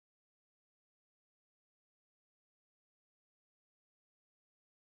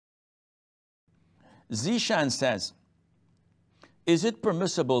Zishan says, is it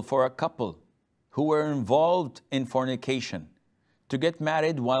permissible for a couple who were involved in fornication to get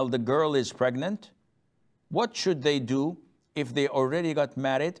married while the girl is pregnant? What should they do if they already got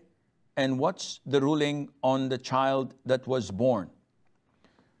married? And what's the ruling on the child that was born?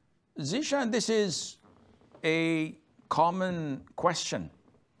 Zishan, this is a common question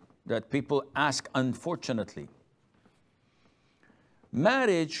that people ask, unfortunately.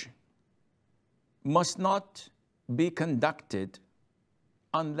 Marriage must not be conducted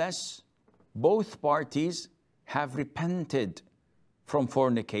unless both parties have repented from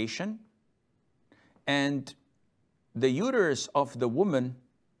fornication and the uterus of the woman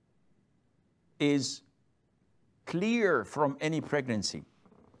is clear from any pregnancy.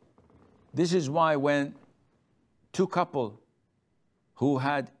 This is why when two couples who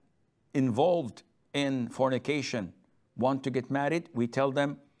had involved in fornication want to get married, we tell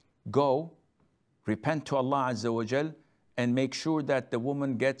them, go, repent to Allah Azza wa Jal, and make sure that the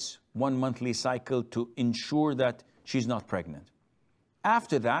woman gets 1 monthly cycle to ensure that she's not pregnant.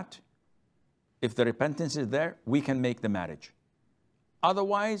 After that, if the repentance is there, we can make the marriage.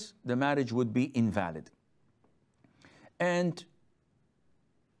 Otherwise, the marriage would be invalid. And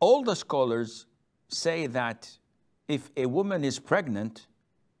all the scholars say that if a woman is pregnant,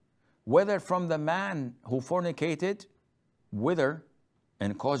 whether from the man who fornicated with her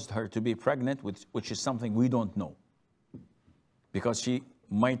and caused her to be pregnant, which is something we don't know, because she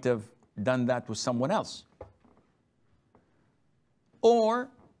might have done that with someone else, or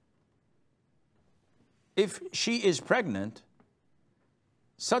if she is pregnant,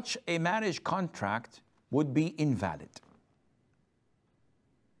 such a marriage contract would be invalid.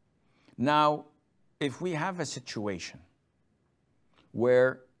 Now, if we have a situation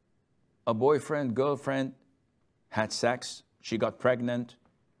where a boyfriend, girlfriend had sex, she got pregnant,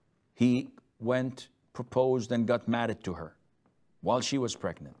 he went, proposed, and got married to her while she was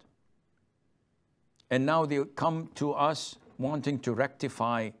pregnant, and now they come to us wanting to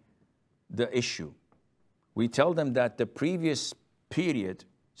rectify the issue, we tell them that the previous period,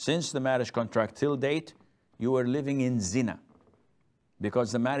 since the marriage contract till date, you were living in zina,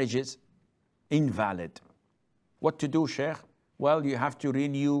 because the marriage is invalid. What to do, Sheikh? Well, you have to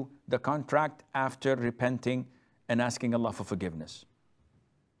renew the contract after repenting and asking Allah for forgiveness.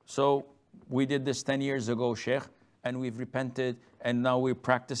 So we did this 10 years ago, Sheikh, and we've repented, and now we're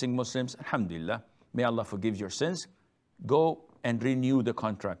practicing Muslims. Alhamdulillah, may Allah forgive your sins. Go and renew the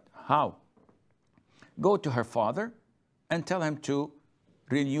contract. How? Go to her father and tell him to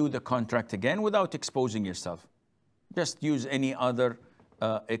renew the contract again without exposing yourself. Just use any other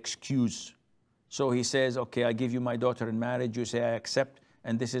excuse. So he says, okay, I give you my daughter in marriage. You say, I accept.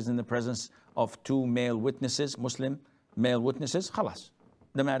 And this is in the presence of two male witnesses, Muslim male witnesses. Khalas,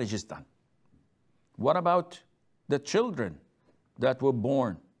 the marriage is done. What about the children that were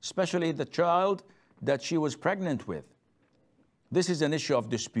born, especially the child that she was pregnant with? This is an issue of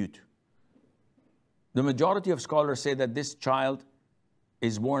dispute. The majority of scholars say that this child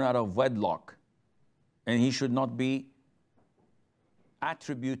is born out of wedlock and he should not be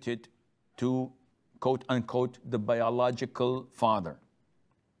attributed to, quote unquote, the biological father.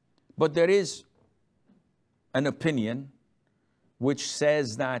 But there is an opinion which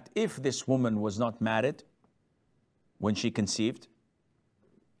says that if this woman was not married when she conceived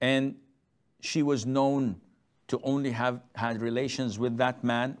and she was known to only have had relations with that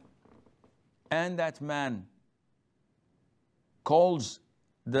man, and that man calls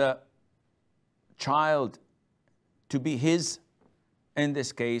the child to be his, in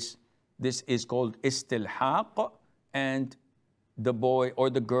this case, this is called istilhaq, and the boy or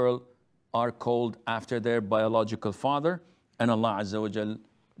the girl are called after their biological father, and Allah Azza wa Jal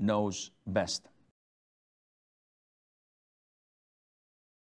knows best.